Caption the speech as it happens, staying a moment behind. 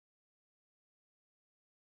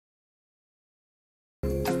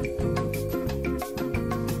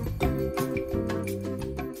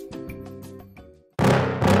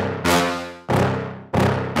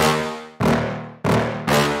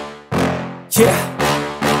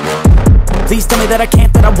yeah. Please tell me that I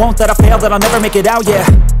can't, that I won't, that I fail, that I'll never make it out, yeah.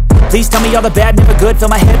 Please tell me all the bad, never good, fill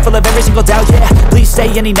my head full of every single doubt, yeah. Please say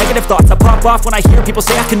any negative thoughts, I pop off when I hear people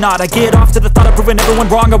say I cannot. I get off to the thought of proving everyone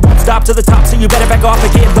wrong, I won't stop to the top, so you better back off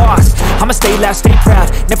and get lost. I'ma stay loud, stay proud,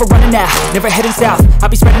 never running out, never heading south. I'll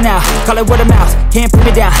be spreading out, call it word of mouth, can't put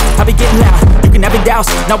me down, I'll be getting loud. You can have it douse,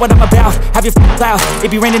 not what I'm about, have your f***ing cloud,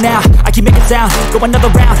 it be raining now. I keep making sound, go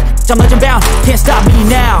another round, I'm legend bound, can't stop me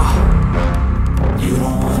now. You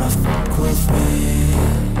don't wanna fuck with me,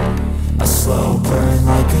 a slow burn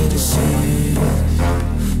like a disease.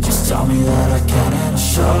 Just tell me that I can and I'll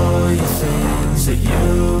show you things that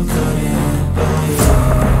you couldn't believe.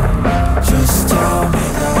 Just tell me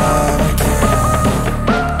that I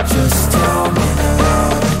can. Just tell me that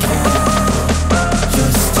I can.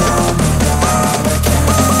 Just tell me that I can.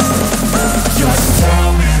 Just tell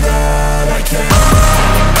me that I can.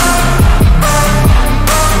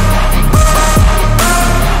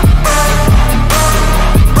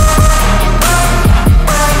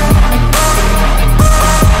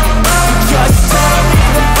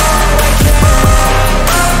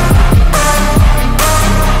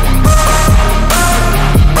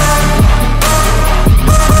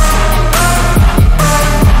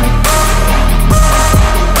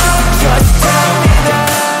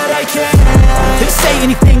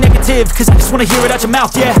 Cause I just wanna hear it out your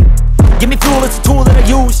mouth, yeah. Give me fuel, it's a tool that I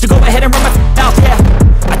use to go ahead and run my mouth, yeah.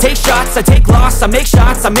 I take shots, I take loss, I make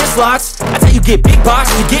shots, I miss lots. That's how you get big box,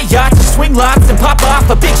 you get yachts, you swing lots and pop off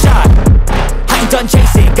a big shot. I ain't done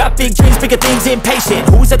chasing, got big dreams, bigger things, impatient.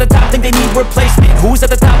 Who's at the top think they need replacement? Who's at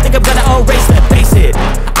the top think I'm gonna erase them? Face it,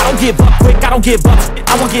 I don't give up quick, I don't give up shit,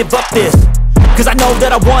 I won't give up this. Cause I know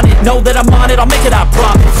that I want it, know that I'm on it, I'll make it, I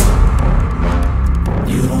promise.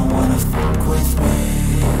 You don't wanna fuck with me,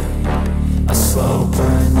 a slow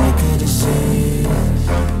burn like a disease.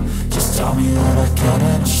 Just tell me that I can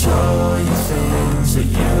and I'll show you things that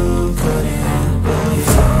you couldn't believe.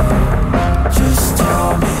 Just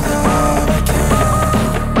tell me that I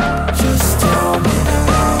can. Just tell me that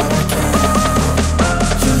I can.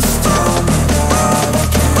 Just tell me that I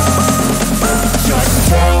can. Just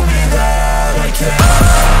tell me that I can.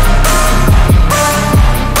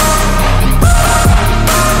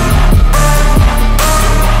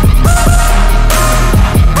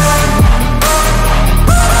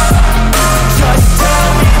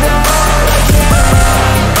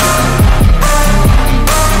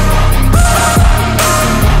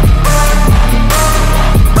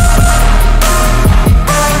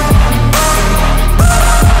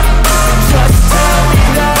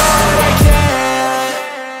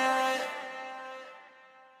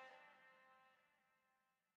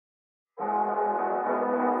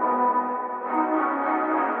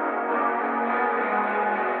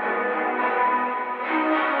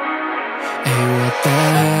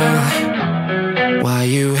 Why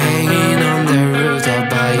you hanging on the roof all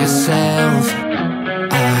by yourself?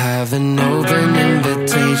 I have an open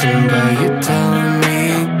invitation, but you're telling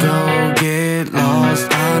me go get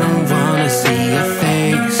lost. I don't wanna see your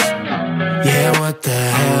face. Yeah, what the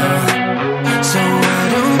hell? So why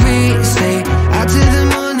don't we stay out to the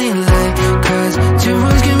morning light? Cause two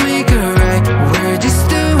wrongs can make a right. We're just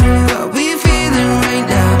doing what we're feeling right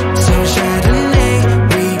now. So Chardonnay,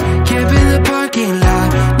 we camp in the parking lot.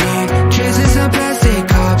 Traces of plastic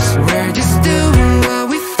cups. We're just doing what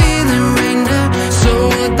we're feeling right now. So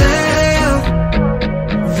what the hell?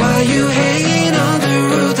 Why you hanging on the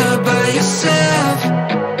roof all by yourself?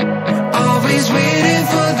 Always waiting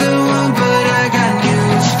for the one, but I got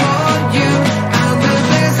news for you. I'm the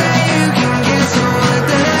best that you can get. So what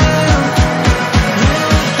the hell?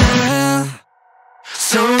 What the hell?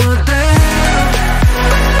 So what the hell?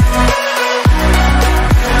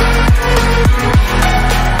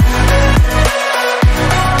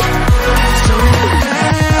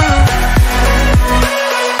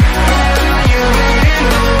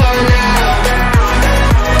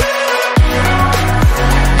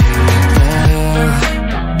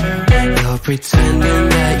 Pretending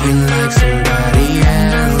that you like somebody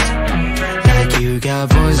else, like you got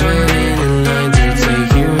boys waiting in line to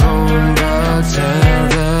take you home. But tell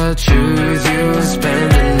the truth, you'll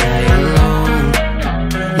spend the night alone.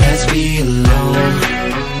 Let's be alone.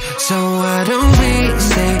 So why don't we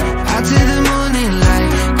stay out to the morning light?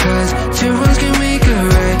 Cause two wrongs can make a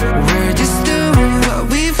right. We're just doing what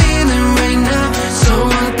we're feeling right now. So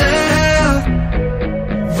what the hell?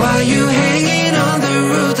 Why you hanging on the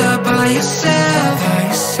roof up by yourself?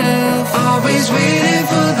 Always waiting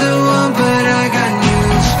for the one, but I got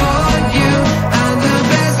news for you. I'm the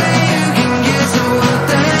best that you can get. So what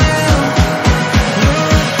the hell?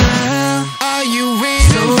 What the hell? Are you ready?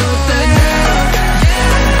 So what the hell?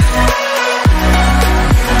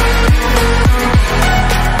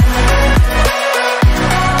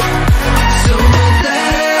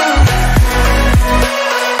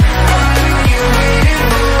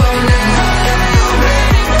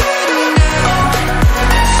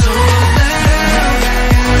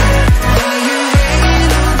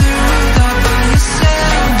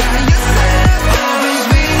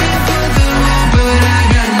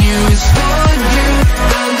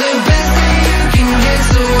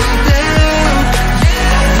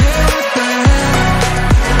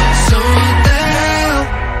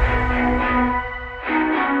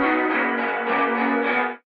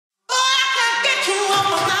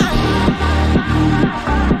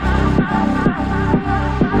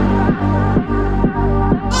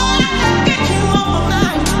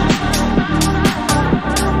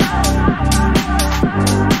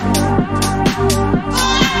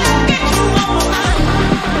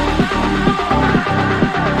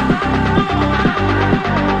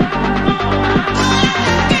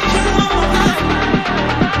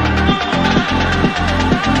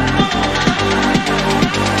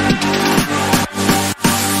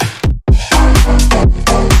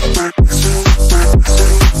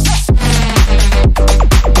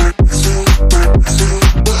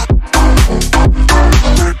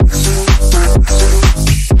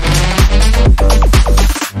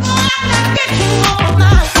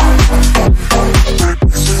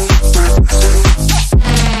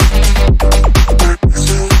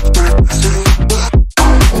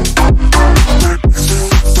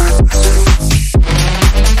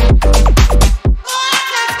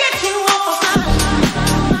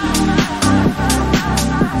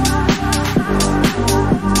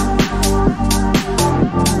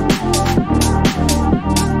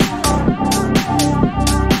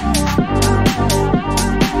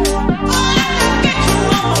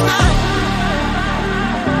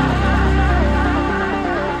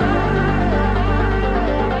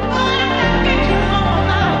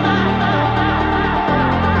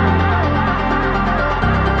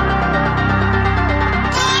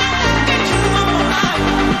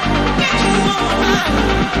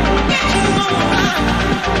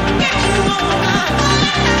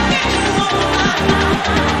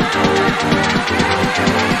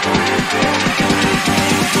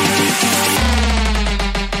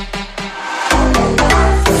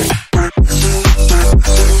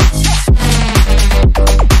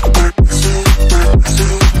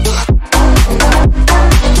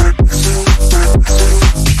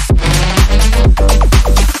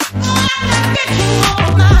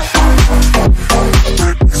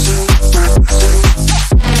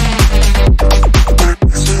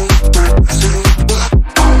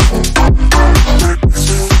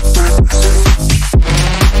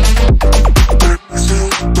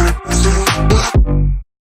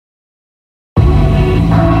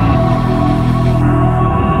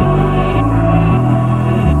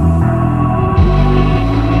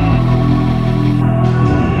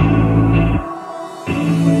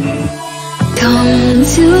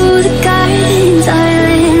 to the garden,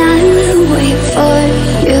 darling, I will wait for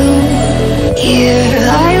you. Here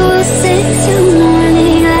I will sit till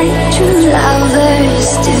morning like true lovers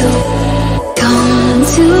do. Come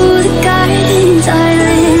to the garden,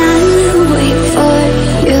 darling, I will wait for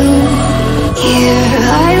you. Here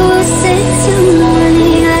I will sit till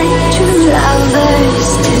morning like true lovers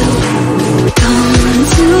do. Come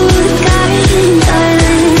to the garden,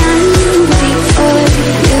 darling, I will wait for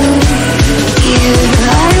you. Here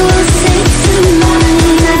I will sit till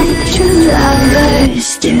morning like true lovers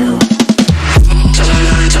do.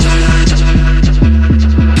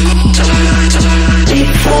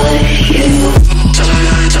 Wait for you.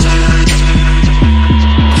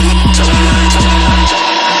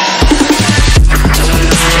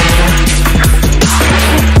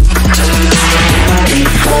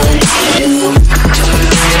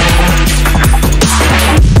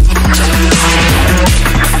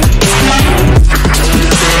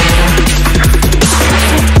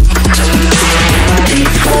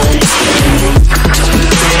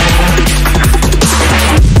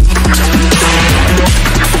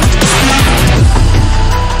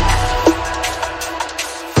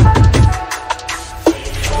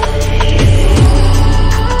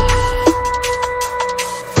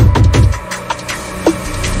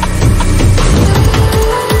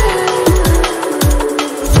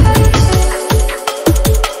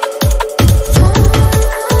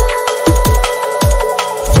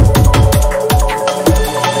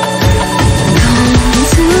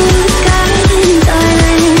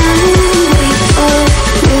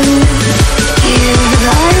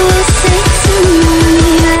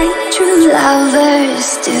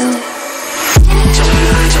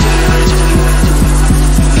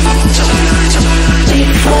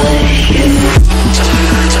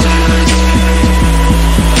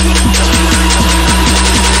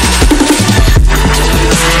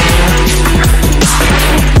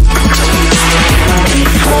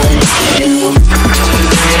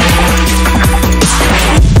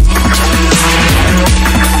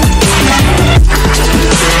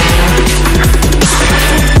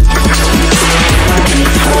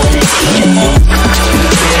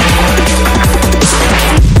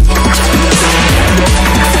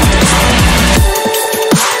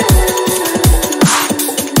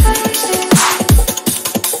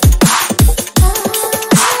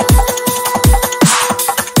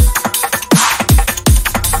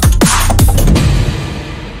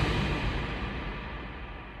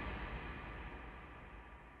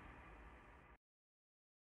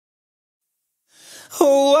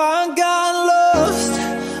 Oh, I got lost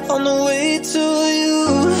on the way to you,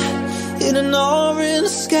 in an orange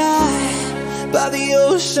sky by the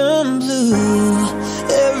ocean blue.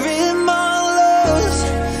 Every mile lost,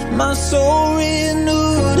 my soul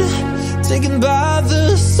renewed, taken by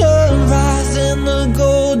the sunrise and the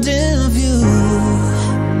golden view.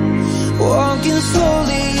 Walking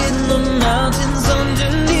slowly in the mountains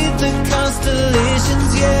underneath the constellations.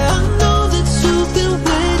 Yeah, I know that you've been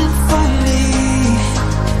waiting for me.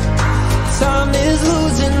 Time is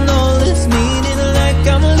losing all its meaning, like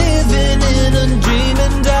I'm living in a dream,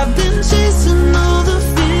 and I've been chasing all the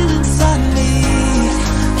feelings I need.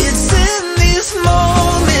 It's in these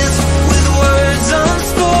moments with words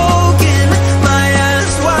unspoken, my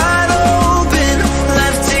eyes wide open,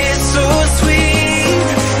 life tastes so sweet.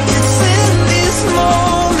 It's in these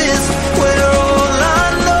moments where all I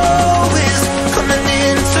know is coming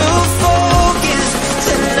into focus,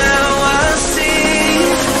 and now I see.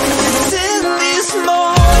 It's in these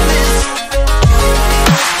moments.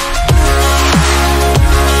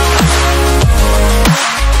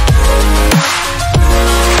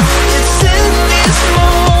 It's in these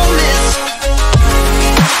moments.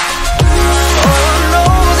 Oh, I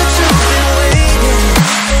know that you've been waiting.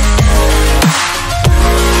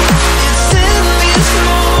 It's in these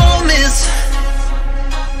moments.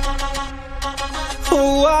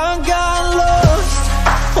 Oh, I got lost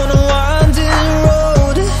on a winding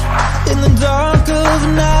road in the dark of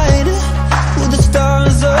night, with the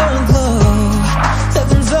stars aglow.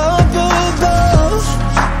 Heaven's up above,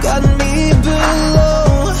 got me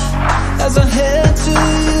below, as I head to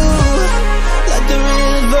you like the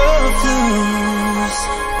river flows.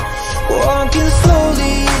 Walking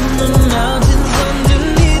slowly in the mountains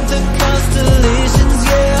underneath the constellations.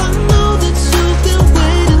 Yeah, I know that you've been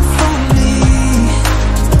waiting for me.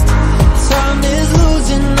 Time is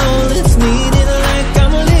losing all its meaning, like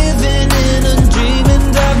I'm living in a dream,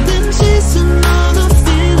 and I've been chasing all the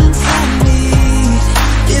feelings I need.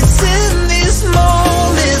 It's in these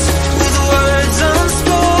moments with words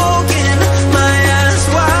unspoken, my eyes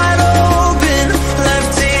wide open, life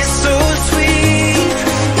tastes so sweet.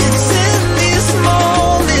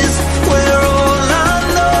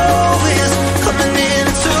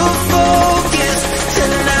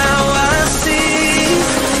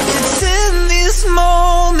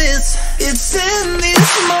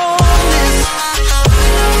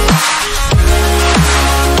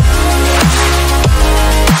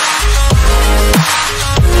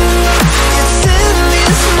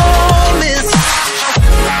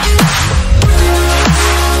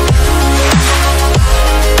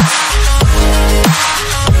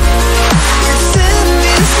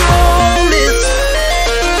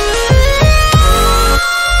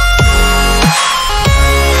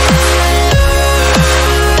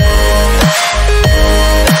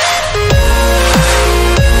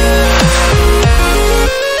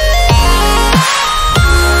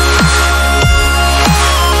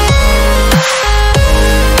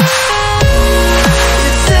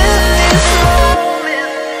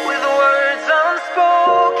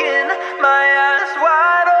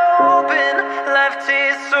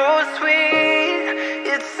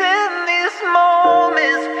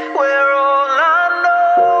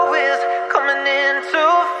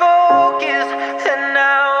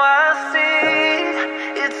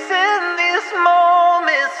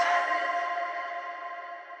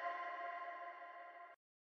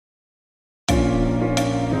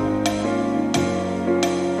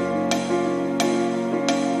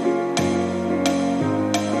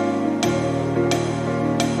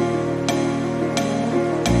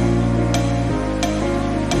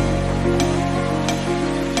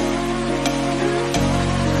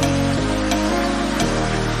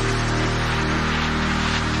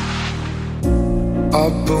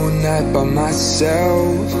 Up all night by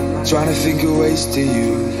myself, trying to think of ways to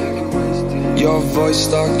you. Your voice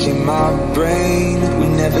stuck in my brain, we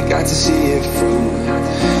never got to see it through.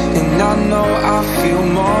 And I know I feel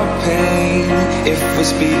more pain if we're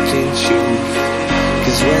speaking truth.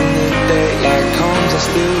 Cause when the daylight comes, I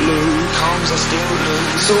still lose.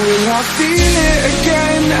 So will I feel it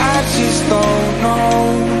again? I just don't know.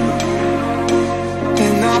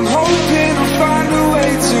 And I'm hoping I'll find a way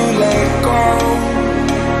to let go.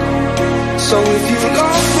 So if you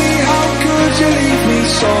love me, how could you leave me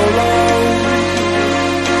so low?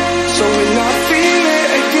 So will I feel it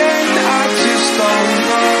again? I just don't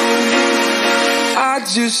know. I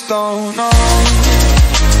just don't know.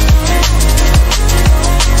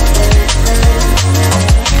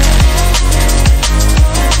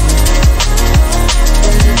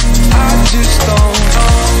 I just don't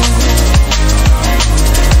know.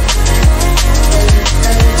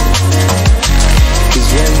 Cause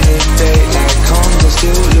when the daylight comes, I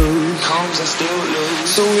still lose.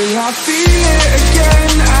 So will I feel it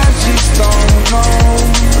again? I just don't know.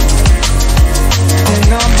 And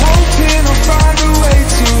I'm hoping I'll find a way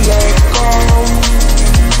to let go.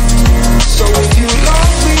 So if you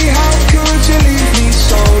love me, how could you leave me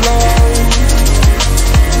so low?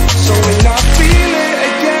 So will I feel it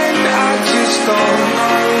again? I just don't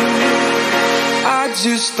know. I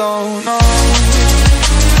just don't know.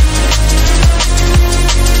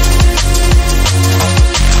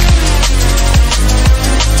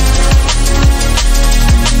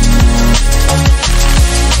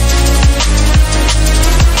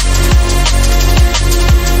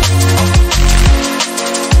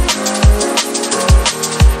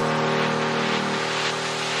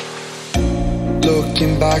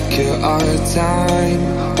 Looking back at our time,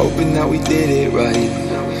 hoping that we did it right.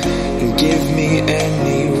 And give me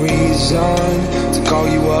any reason to call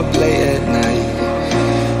you up late at night.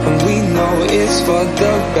 And we know it's for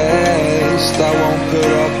the best, I won't put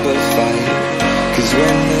up a fight. Cause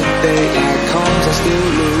when the daylight comes, I still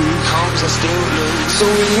lose. So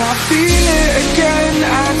will I feel it again?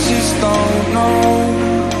 I just don't know.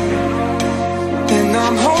 And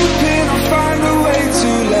I'm hoping I'll find a way to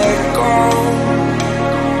let go.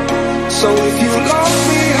 So if you love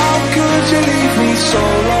me, how could you leave me so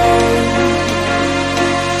low?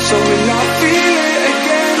 So will I feel it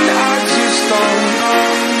again? I just don't know.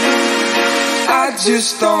 I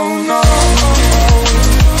just don't know.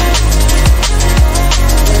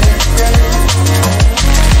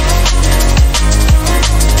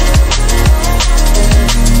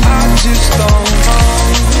 I just don't know.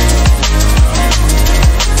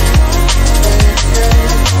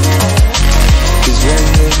 Cause when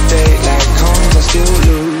the daylight comes, I still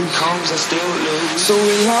lose. So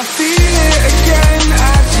will I feel it again?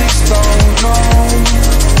 I just don't know.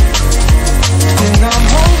 And I'm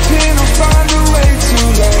hoping I'll find a way to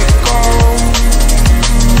let go.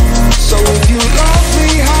 So if you love me,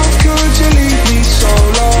 how could you leave me so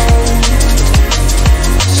low?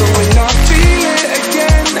 So will I feel it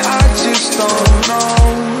again? I just don't know.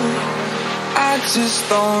 I just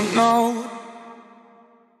don't know.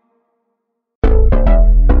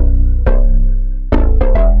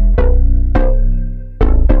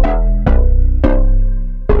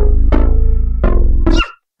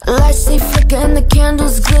 Lights they flicker and the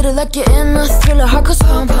candles glitter like you're in a thriller. Heart goes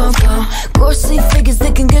pum pum pum. Ghostly figures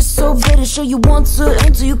they can get so bitter. Sure you want to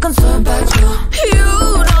until you can turn back. You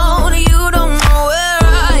don't know where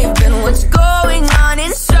I've been. What's going on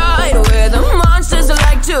inside? Where the monsters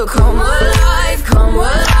like to come alive.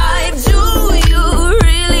 Do you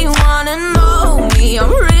really wanna know me? I'm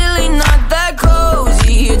really not that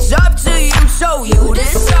cozy. It's up to you, so you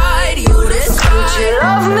decide. Would you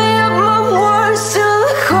love me up my words till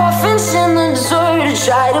the coffin's in the dirt?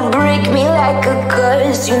 Try to break me like a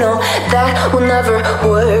curse. You know that will never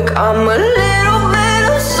work. I'm a little bit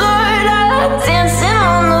absurd. I like dancing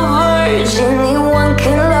on the verge. Anyone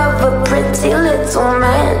can love a pretty little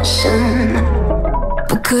mansion,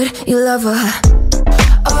 but could you love a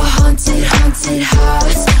haunted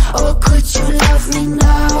house? Or could you love me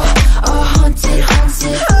now? A haunted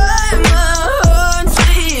I'm a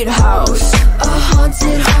haunted house. A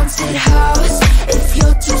haunted house. If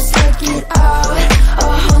you're too scared, get out. A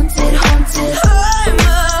haunted I'm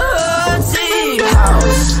a haunted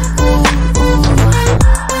house.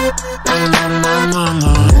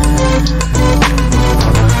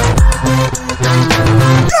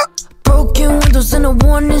 Broken windows and a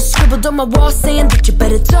warning scribbled on my wall saying that you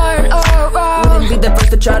better turn around. Wouldn't be the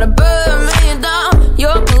first to try to burn me down.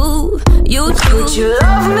 You're blue, you too. Would you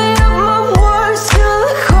love me up my words till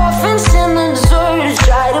the coffin's in the dirt?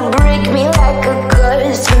 Try to break me like a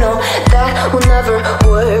curse. You know that will never never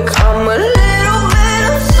work. I'm a little bit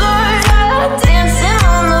absurd, dancing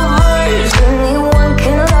on the verge. Anyone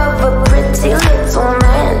can love a pretty little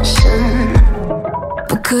mansion,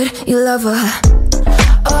 but could you love a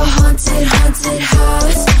haunted, haunted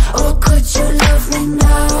house? Or could you love me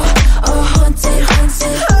now? A haunted,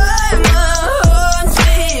 haunted, I'm a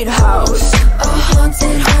haunted house. A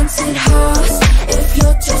haunted, haunted house. If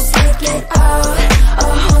you'll just take it out. A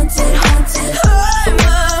haunted, haunted, I'm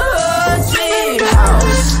a haunted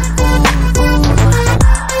house.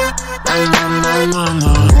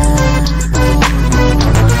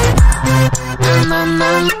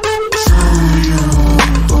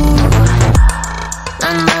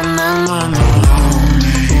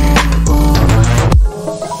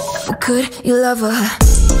 Could you love a